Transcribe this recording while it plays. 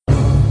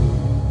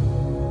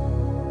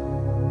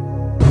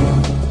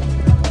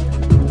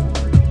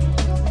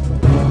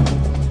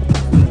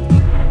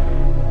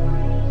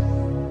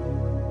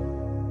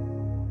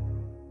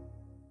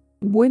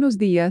Buenos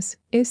días,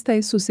 esta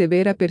es su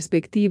severa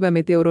perspectiva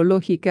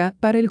meteorológica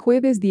para el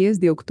jueves 10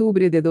 de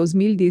octubre de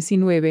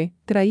 2019,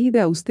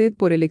 traída a usted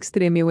por el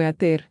Extreme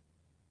Weather.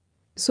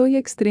 Soy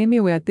Extreme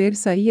Weather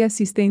y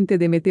asistente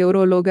de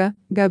meteoróloga,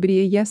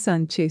 Gabriela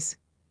Sánchez.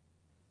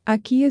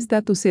 Aquí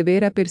está tu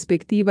severa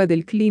perspectiva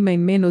del clima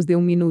en menos de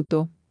un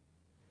minuto.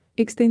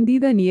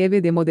 Extendida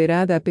nieve de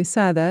moderada a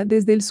pesada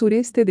desde el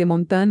sureste de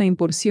Montana en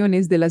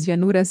porciones de las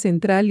llanuras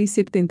central y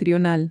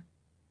septentrional.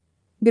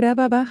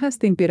 Grava bajas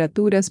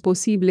temperaturas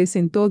posibles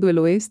en todo el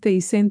oeste y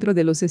centro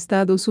de los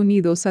Estados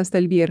Unidos hasta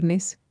el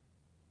viernes.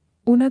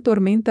 Una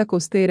tormenta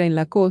costera en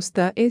la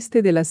costa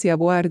este de la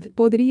Seaboard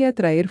podría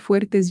traer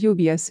fuertes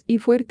lluvias y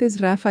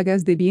fuertes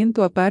ráfagas de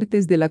viento a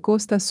partes de la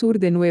costa sur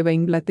de Nueva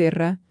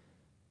Inglaterra.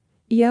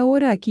 Y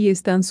ahora aquí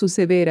están sus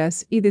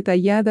severas y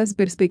detalladas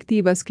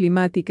perspectivas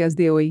climáticas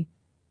de hoy.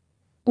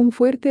 Un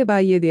fuerte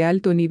valle de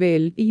alto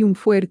nivel y un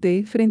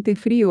fuerte frente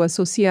frío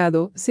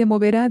asociado se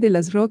moverá de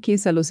las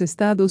Rockies a los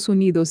Estados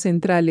Unidos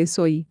centrales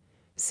hoy.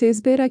 Se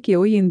espera que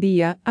hoy en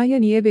día haya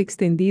nieve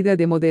extendida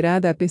de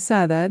moderada a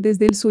pesada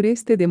desde el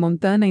sureste de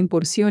Montana en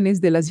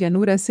porciones de las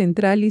llanuras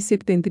central y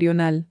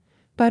septentrional.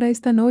 Para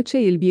esta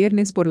noche y el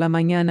viernes por la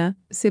mañana,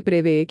 se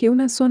prevé que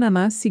una zona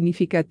más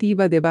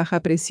significativa de baja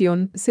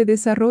presión se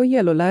desarrolle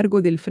a lo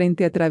largo del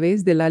frente a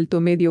través del Alto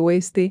Medio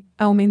Oeste,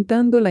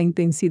 aumentando la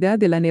intensidad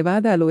de la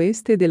nevada al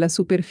oeste de la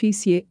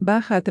superficie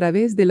baja a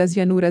través de las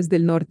llanuras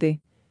del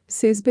norte.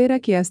 Se espera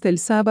que hasta el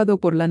sábado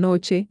por la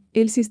noche,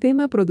 el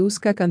sistema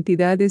produzca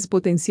cantidades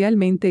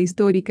potencialmente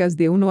históricas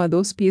de 1 a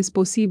 2 pies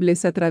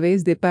posibles a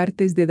través de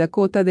partes de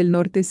Dakota del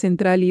norte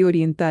central y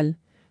oriental.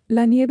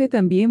 La nieve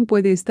también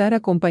puede estar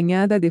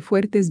acompañada de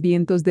fuertes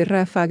vientos de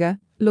ráfaga,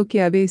 lo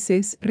que a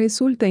veces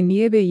resulta en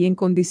nieve y en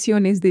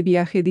condiciones de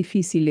viaje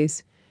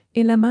difíciles.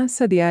 En la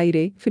masa de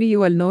aire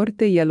frío al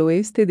norte y al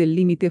oeste del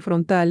límite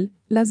frontal,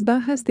 las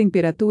bajas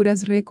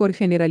temperaturas récord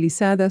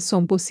generalizadas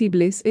son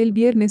posibles el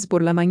viernes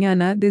por la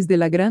mañana desde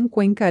la Gran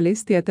Cuenca al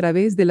este a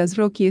través de las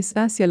Rockies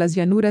hacia las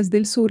llanuras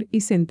del sur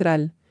y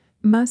central.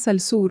 Más al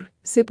sur,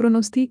 se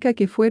pronostica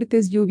que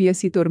fuertes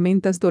lluvias y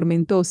tormentas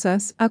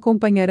tormentosas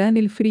acompañarán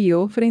el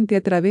frío frente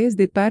a través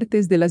de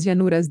partes de las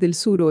llanuras del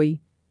sur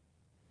hoy.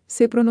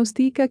 Se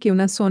pronostica que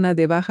una zona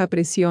de baja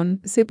presión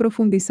se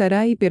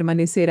profundizará y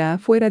permanecerá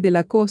fuera de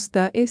la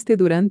costa este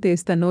durante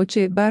esta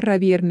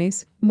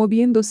noche/viernes,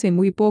 moviéndose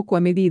muy poco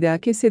a medida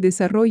que se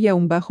desarrolla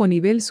un bajo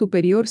nivel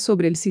superior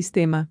sobre el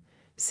sistema.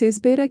 Se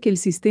espera que el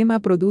sistema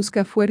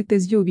produzca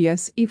fuertes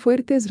lluvias y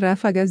fuertes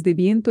ráfagas de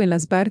viento en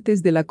las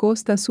partes de la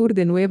costa sur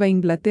de Nueva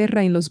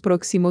Inglaterra en los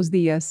próximos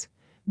días.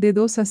 De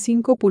 2 a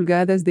 5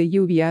 pulgadas de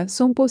lluvia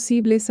son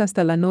posibles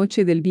hasta la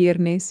noche del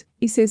viernes,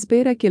 y se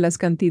espera que las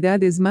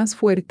cantidades más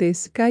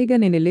fuertes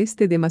caigan en el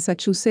este de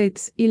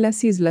Massachusetts y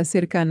las islas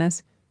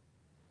cercanas.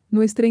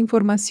 Nuestra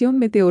información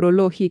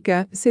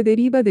meteorológica se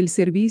deriva del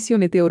Servicio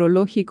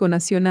Meteorológico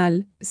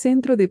Nacional,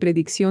 Centro de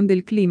Predicción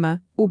del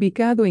Clima,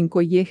 ubicado en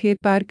College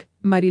Park,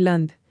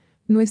 Maryland.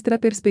 Nuestra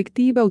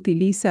perspectiva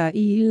utiliza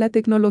la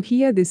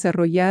tecnología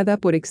desarrollada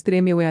por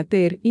Extreme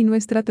Weather y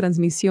nuestra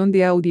transmisión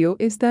de audio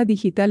está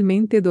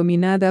digitalmente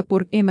dominada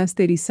por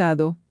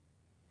e-masterizado.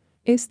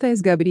 Esta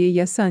es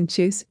Gabriela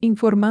Sánchez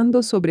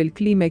informando sobre el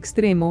clima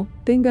extremo.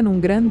 Tengan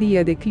un gran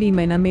día de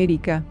clima en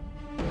América.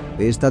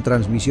 Esta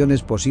transmisión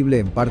es posible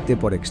en parte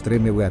por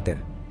Extreme Weather.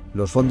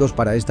 Los fondos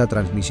para esta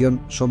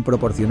transmisión son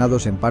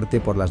proporcionados en parte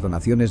por las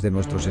donaciones de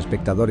nuestros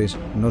espectadores.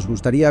 Nos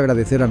gustaría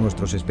agradecer a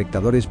nuestros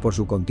espectadores por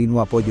su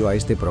continuo apoyo a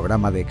este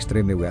programa de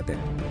Extreme Weather.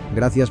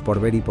 Gracias por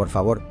ver y por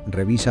favor,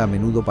 revisa a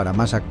menudo para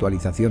más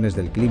actualizaciones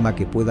del clima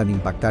que puedan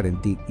impactar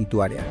en ti y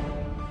tu área.